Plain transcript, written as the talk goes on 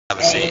Have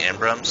a St.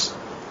 Ambrose?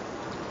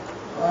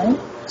 What?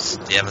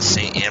 Do you have a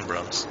St.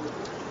 Ambrose?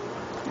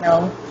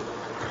 No.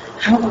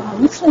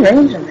 What's the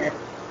range of it?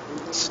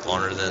 It's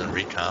longer than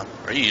recomp.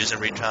 Are you using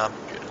recomp?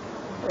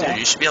 Dude, Yeah.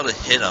 you should be able to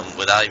hit him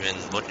without even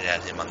looking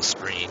at him on the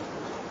screen.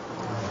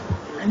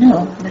 I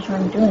know, that's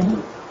what I'm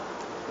doing.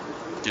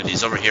 Dude,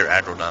 he's over here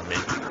aggroed on me.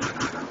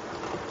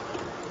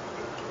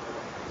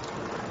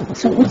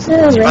 So what's the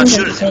Keep on range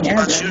shooting of him, St. keep on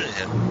Ambrose? shooting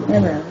him.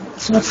 Yeah,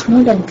 so it's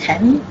more than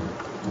 10?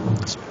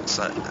 It's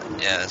not,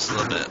 yeah, it's a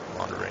little bit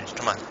longer range.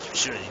 Come on, keep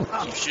shooting him.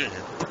 Keep shooting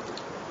him.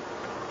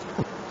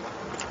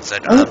 He's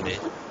like on me.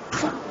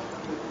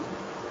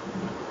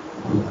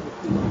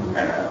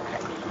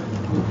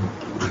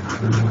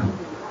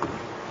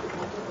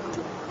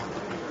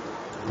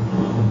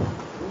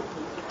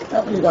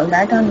 Oh, he's going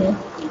back on you.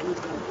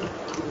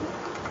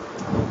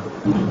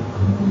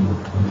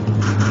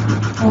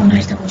 Oh,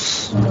 nice, that was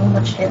so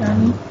much hit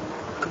on me.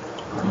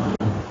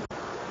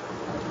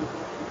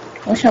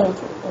 I wish I was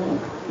old,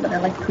 but I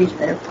like Priest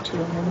better for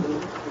 2 of them.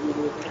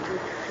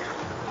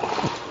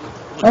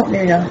 Oh,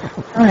 there you go.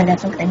 Oh, I got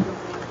something.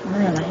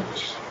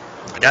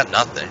 I got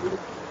nothing.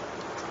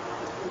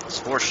 It's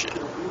horseshit.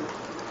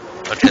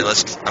 Okay,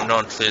 I'm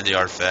going to clear the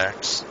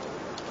artifacts.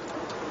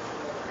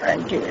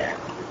 Alright, do that.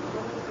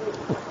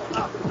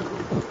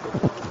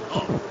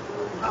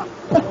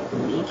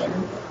 Legion.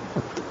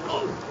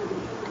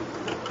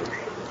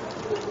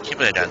 Can't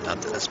believe I got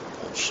nothing. That's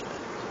bullshit.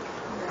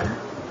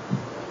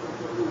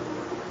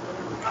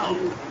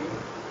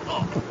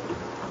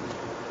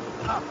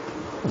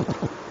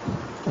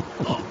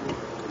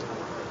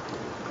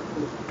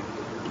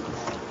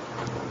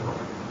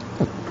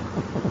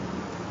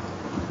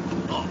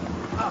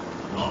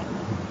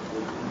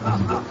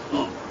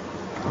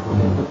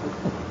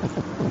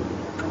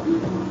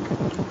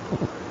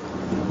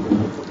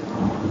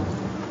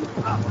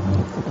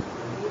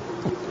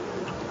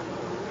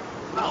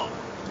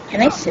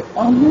 Can I sit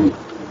on him?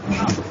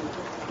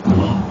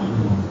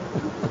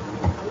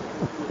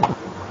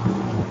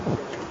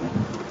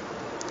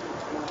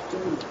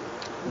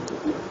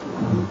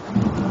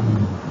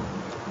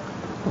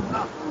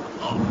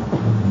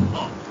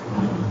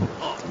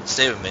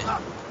 Stay with me. I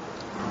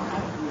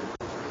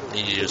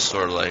need you to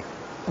sort of like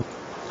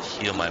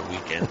heal my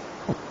weekend.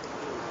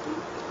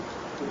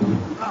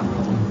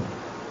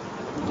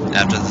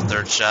 After the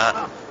 3rd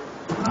shot.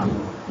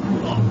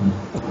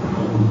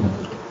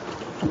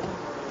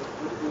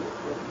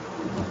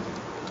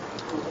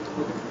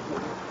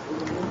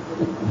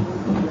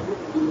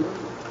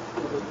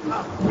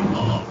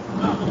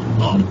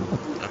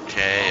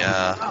 Okay,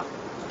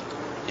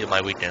 heal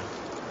my weekend.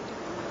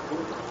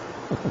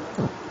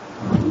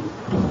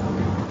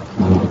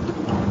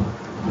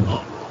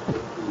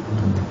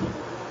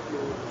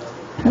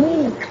 How do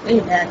you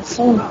clear that? It's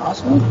so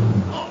impossible.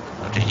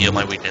 Okay, heal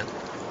my weekend.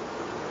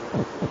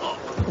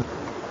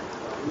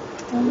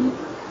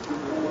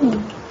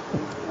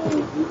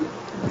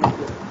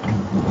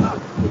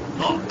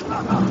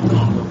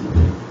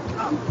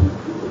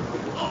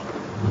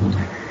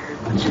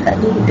 Should I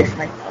do this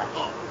like that?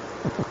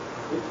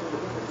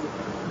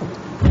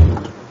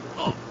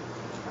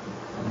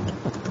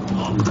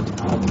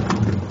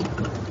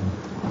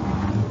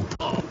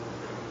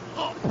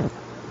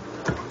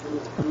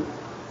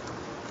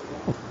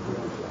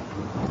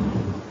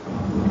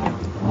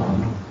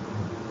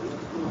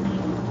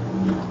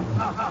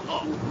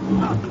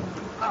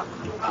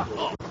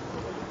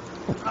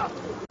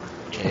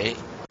 Okay.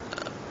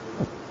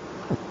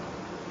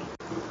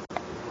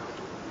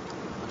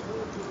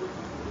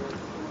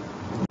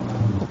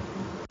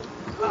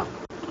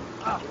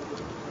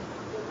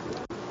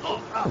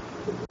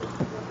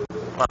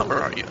 Come on,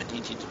 where are you? I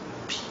need you to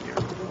appear.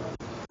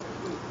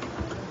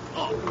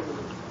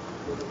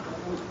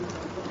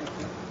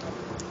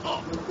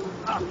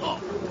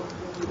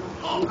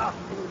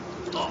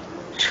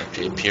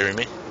 Okay, appearing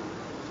me.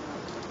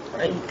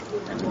 Wait,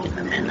 let me get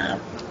my mana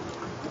up.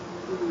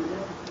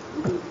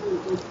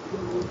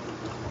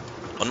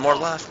 One more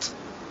left.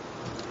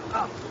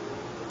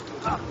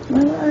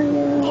 Where are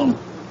you?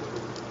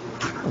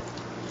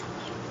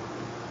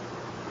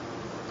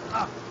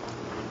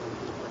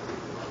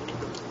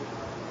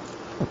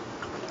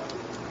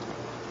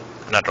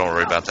 I'm not gonna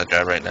worry about that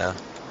guy right now.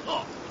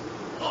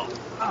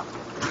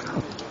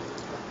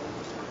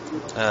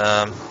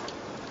 I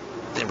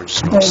think we're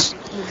just gonna...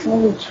 Before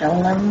we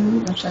kill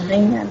them or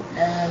something, let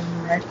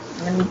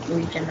me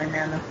regen my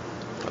mana.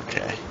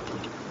 Okay.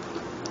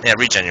 Yeah,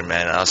 regen your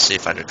mana. I'll see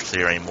if I can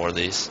clear any more of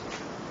these.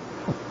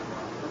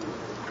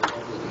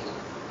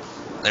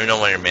 Let me know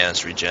when your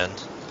mana's regen.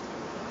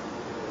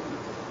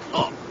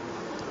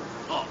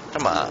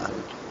 Come on.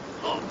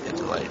 Hit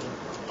the light.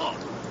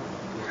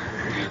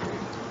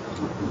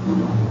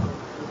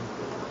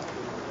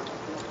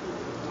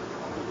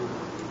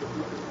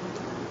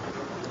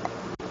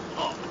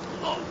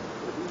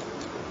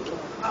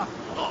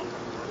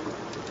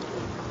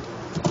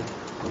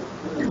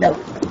 No.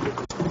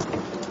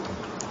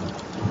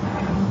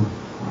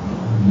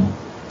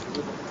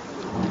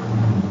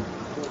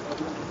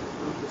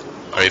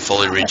 Are you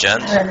fully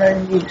regen. Another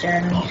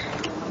regen.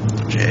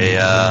 Okay,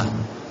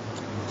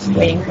 Just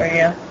waiting for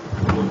you.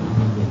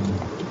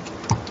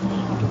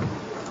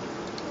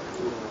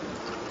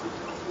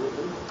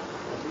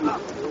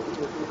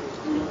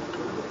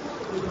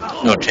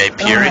 okay,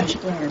 Peary. Gosh,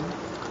 damn.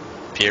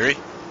 Peary.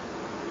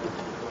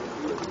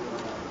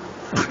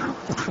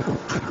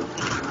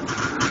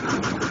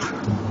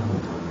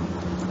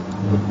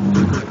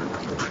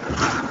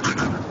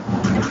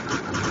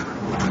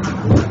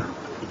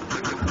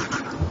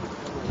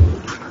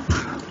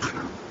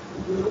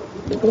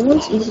 The blue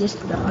one's easiest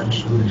to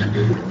dodge.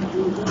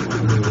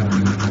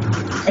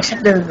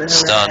 Except the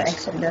Stunned.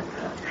 except the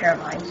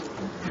paralyzed.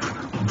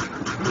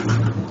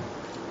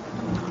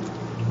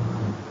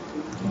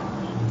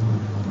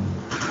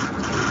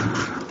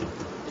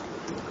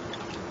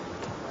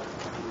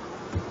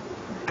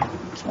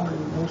 It's one of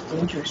the most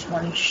dangerous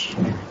ones.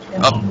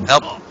 Up,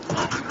 help.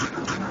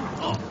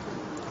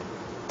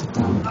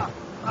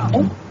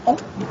 Oh,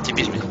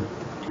 TP's me.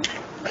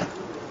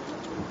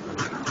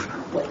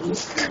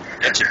 waste.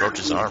 He actually broke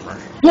his armor.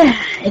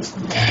 Yeah,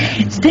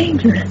 it's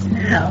dangerous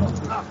now.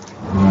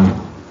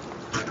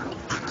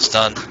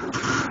 Stunned.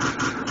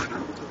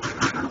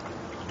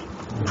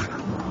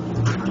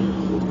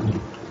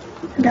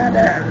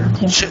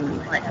 Got Shit.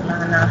 like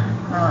Alana.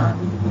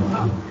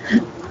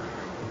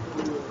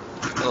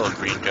 Hello,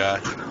 green guy.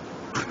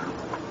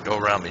 Go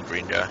around me,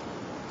 green guy.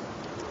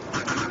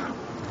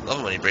 Love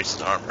it when he breaks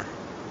his armor.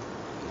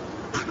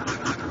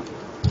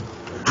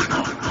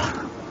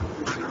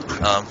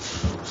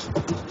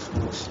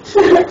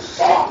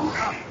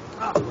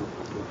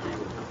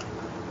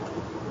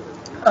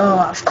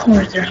 Oh, of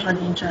course they're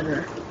hugging each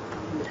other.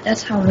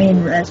 That's how me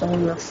and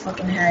Rezo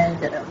fucking had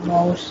the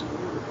most,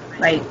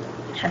 like,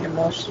 had the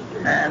most,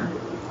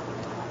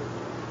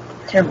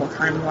 terrible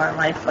time where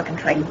I fucking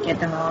tried to get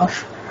them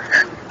off.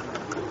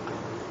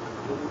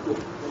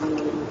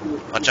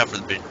 Watch out for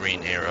the big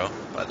green arrow,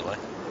 by the way.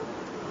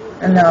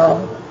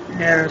 No,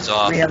 they're It's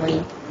off.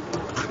 really...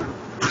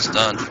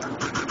 Stunned.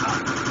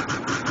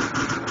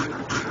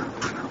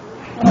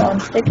 Oh,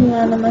 I'm sticking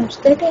on them,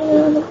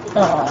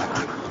 Oh,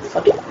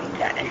 fucking green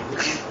guy.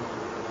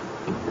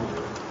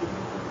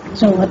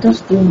 So what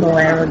does Doombo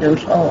arrow do?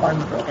 Oh,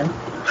 unbroken.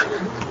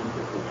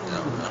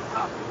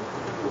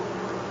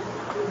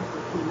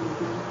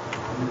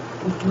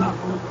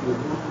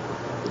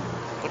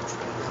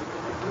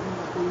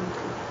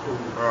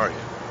 Where are you?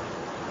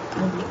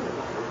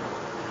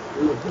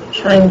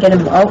 Try and get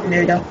him. Oh,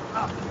 there you go.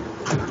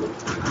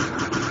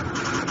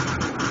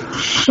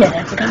 Shit,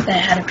 I forgot that I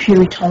had a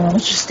Fury tunnel. I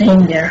was just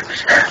staying there.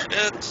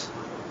 Shit.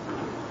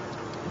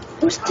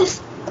 Who's this?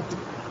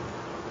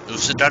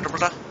 Who's the doctor,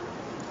 brother?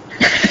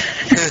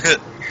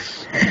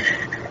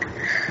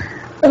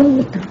 Oh,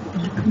 what the...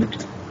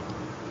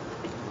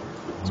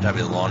 It's gotta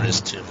be the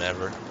longest tomb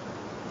ever.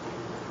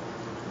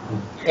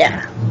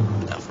 Yeah.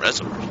 Now, if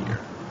Rez over here.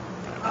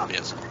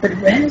 Yes. But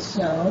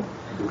Rezo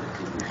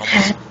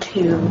had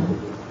to...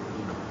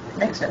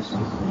 Nexus.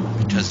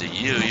 Because of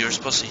you, were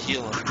supposed to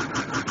heal him.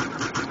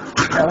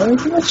 No,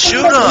 he was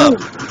Shoot him! him!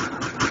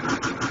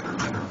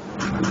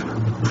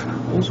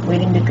 He was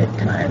waiting the good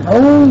time.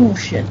 Oh,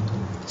 shit.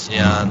 Is he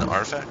on the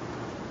artifact?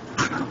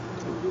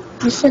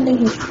 He's sending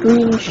his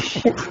green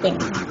shit thing.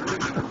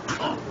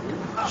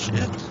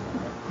 Shit.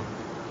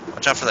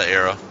 Watch out for that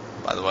arrow,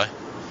 by the way.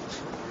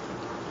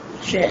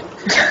 Shit.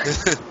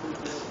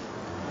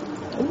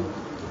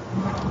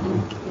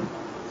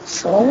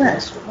 Slow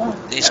as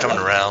fuck. He's coming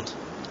around.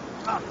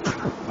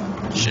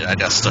 Shit, I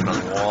got stuck on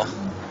the wall.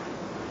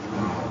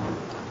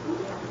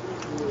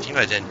 Even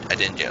I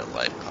didn't get a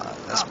light pot.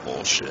 That's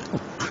bullshit.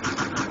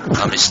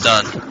 He's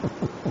stunned.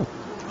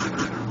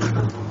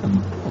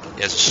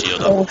 He has a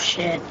shield up. Oh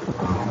shit.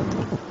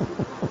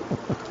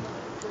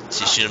 Is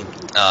he shooting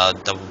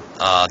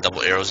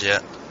double arrows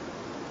yet?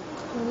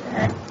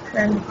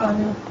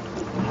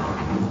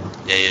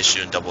 Yeah, he is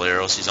shooting double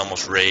arrows. He's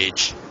almost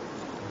rage.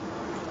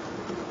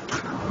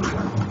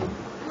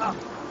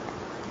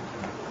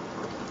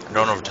 I'm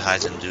going over to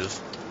Heisen, dude.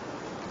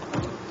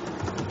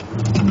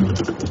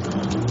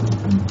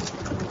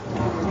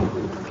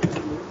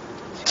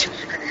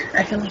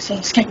 I feel like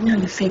saying, "Skate now,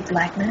 you fake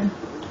black man."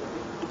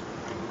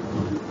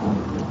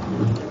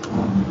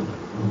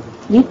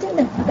 You think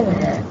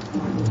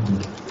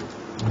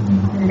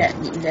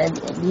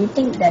do you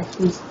think that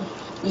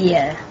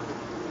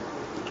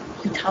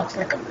he talks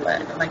like a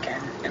black?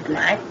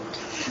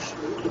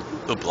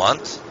 Who,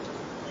 Blunt?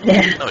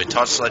 Yeah. No, he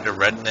talks like a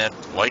redneck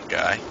white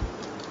guy.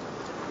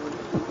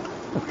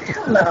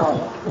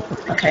 No.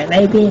 Okay,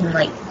 maybe in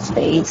like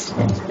States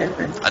it's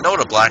different. I know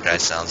what a black guy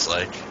sounds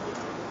like.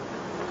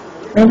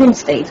 Maybe in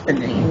States, but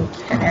in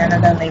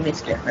Canada maybe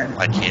it's different.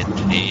 Why can't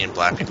Canadian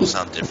black people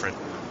sound different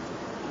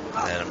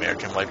than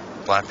American white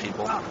black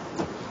people?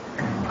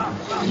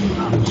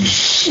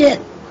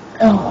 Shit.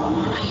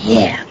 Oh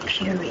yeah,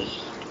 Fury.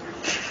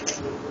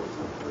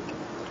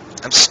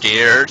 I'm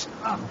scared.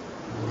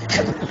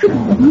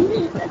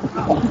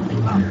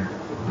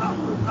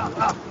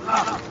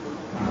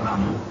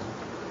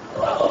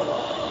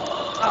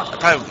 I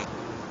probably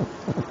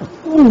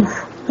Ooh,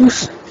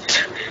 who's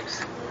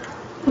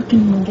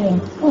fucking getting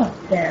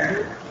fucked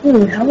there.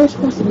 Dude, how are we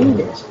supposed to do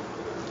this?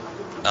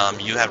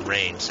 You have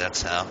range,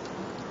 that's how.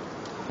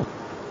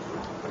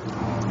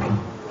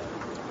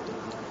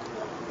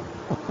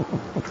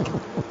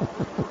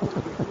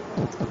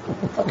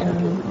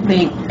 Fucking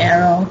big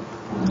arrow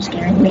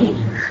scaring me.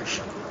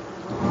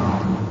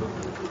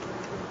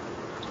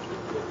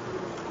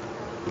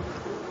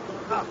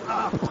 I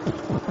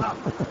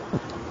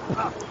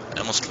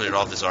almost cleared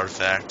all these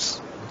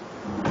artifacts.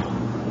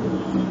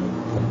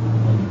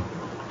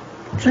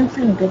 I'm trying to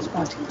find a good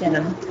spot to get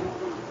him.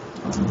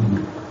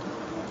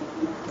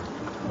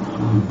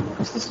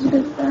 Is this a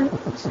good spot?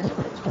 This is a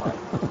good spot.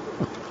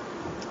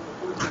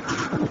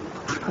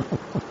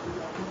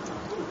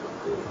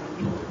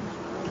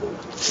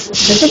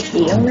 Does it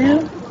heal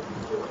now?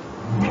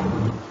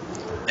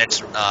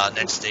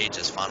 Next stage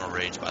is Final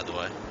Rage, by the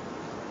way.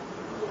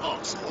 Oh,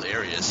 this whole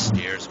area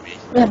scares me.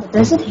 Yeah, but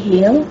does it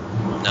heal?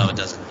 No, it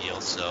doesn't heal,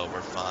 so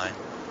we're fine.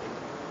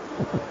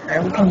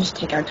 Alright, we can just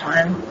take our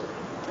time.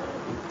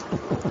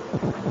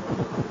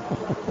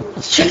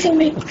 It's chasing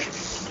me!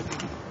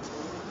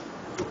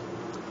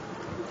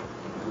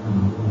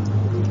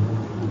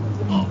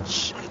 Oh,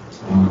 shit.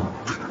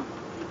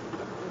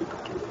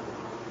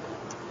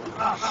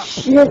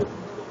 Shit!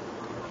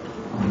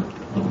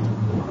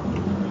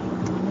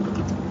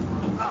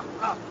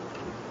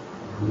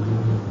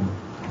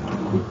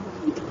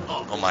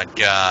 Oh my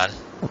god.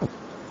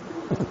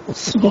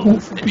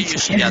 Maybe you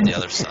should be on the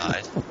other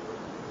side.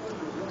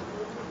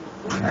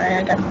 Alright,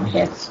 I got some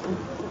hits.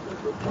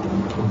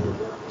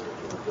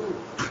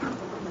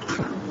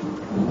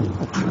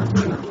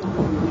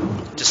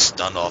 Just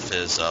stunned off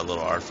his little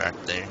artifact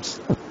things.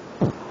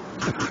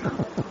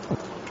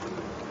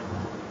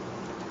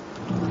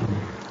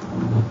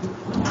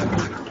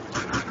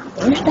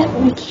 I wish that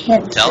we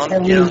can't Tell him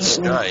to get on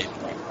Skype.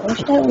 I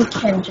wish that we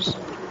can just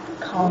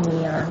call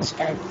me on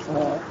Skype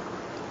for.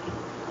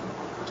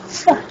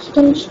 Fuck, he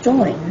can just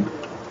join.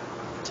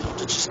 Tell him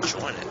to just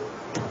join it.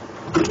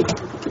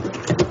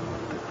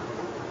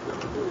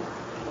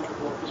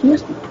 He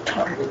must be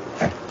retarded.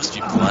 Must be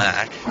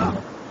black.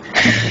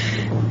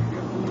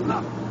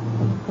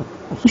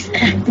 He's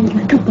acting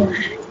like a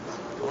black.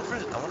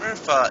 I wonder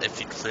if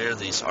you clear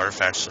these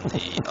artifacts from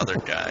the other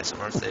guys, I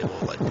wonder if they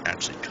will like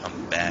actually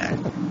come back.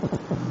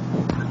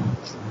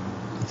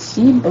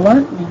 See,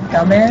 blunt, you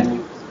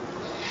dumbass.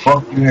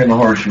 Fuck you and the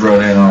horse you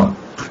rode in on.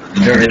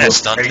 And I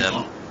stunned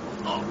him.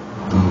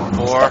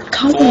 4,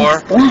 4,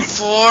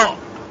 4.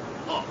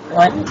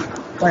 What?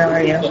 Where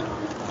are you?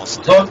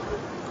 Almost dead.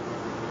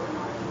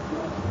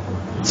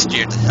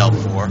 Scared to hell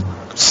for.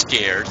 I'm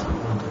scared.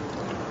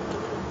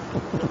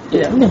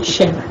 Dude, I'm gonna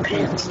shit in my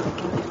pants.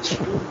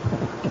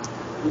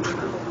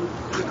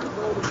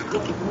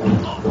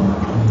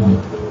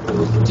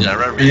 Dude,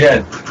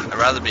 I'd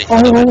rather be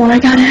Oh, I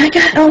got it,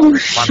 oh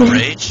shit. Final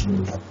Rage?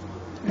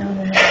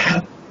 No.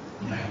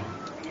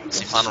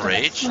 See Final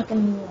Rage?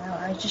 Fucking,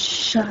 I just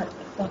shot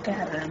the fuck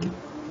out of him.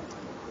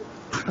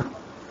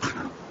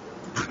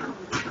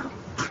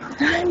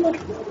 Die,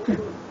 motherfucker.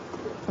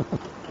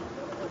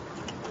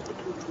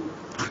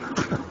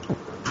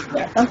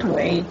 Yeah, I found a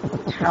way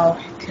how to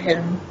hit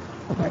him.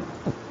 Like,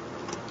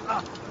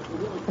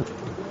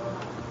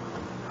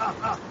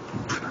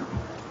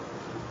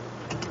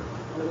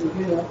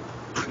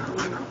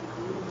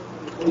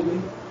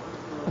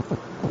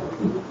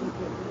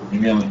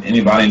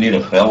 Anybody need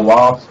a fell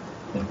wasp?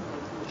 No.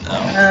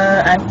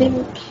 I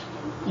think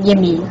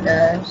Yimmy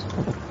does.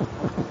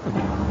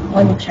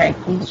 Let me check,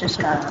 he's just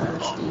got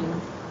on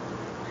Steam.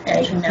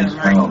 Actually, never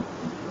mind.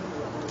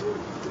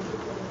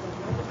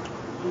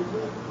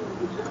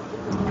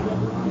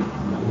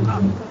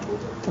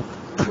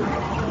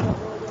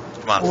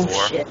 Come on, Oh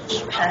 4. shit,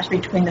 just pass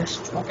between this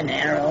fucking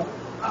arrow.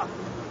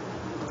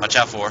 Watch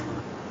out, 4.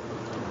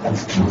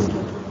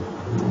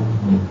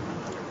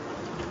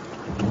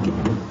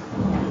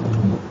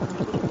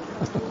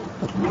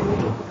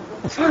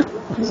 Fuck,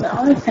 his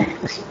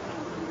artifacts.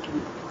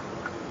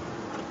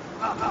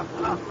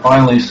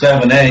 Finally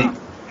 7-8.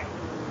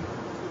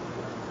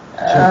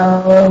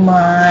 Oh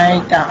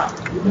my god.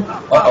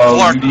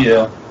 Uh-oh,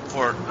 UDL.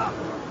 4.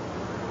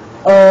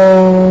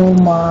 Oh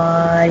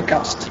my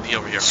god. Just TP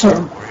over here, Sir.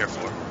 4. Over here,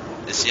 4.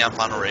 Is he on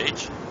Final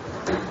Rage?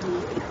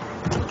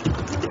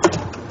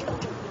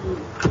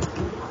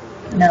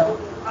 No.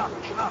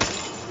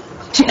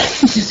 He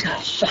just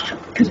got shot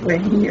because we're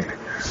here.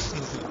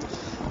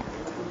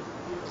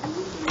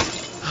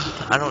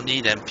 I don't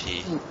need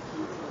MP.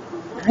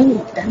 I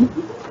need them.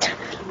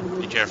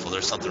 Be careful,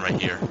 there's something right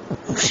here.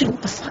 Oh shit,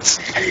 what the fuck?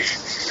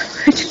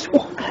 I just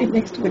walked right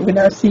next to it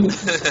without seeing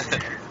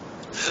it.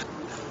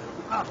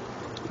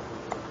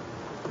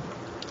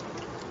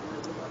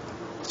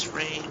 It's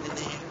raining in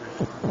here.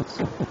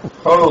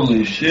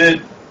 Holy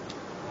shit.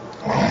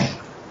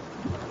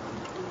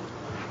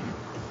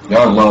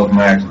 Y'all love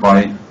Max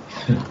Bite.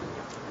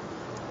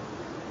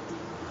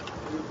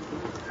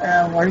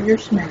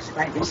 Warrior's Max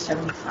Bite is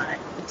 75.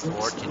 It's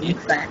Or can you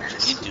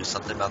do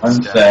something about this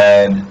I'm guy?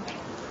 sad.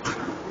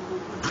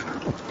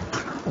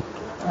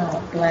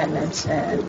 glad and I'm sad.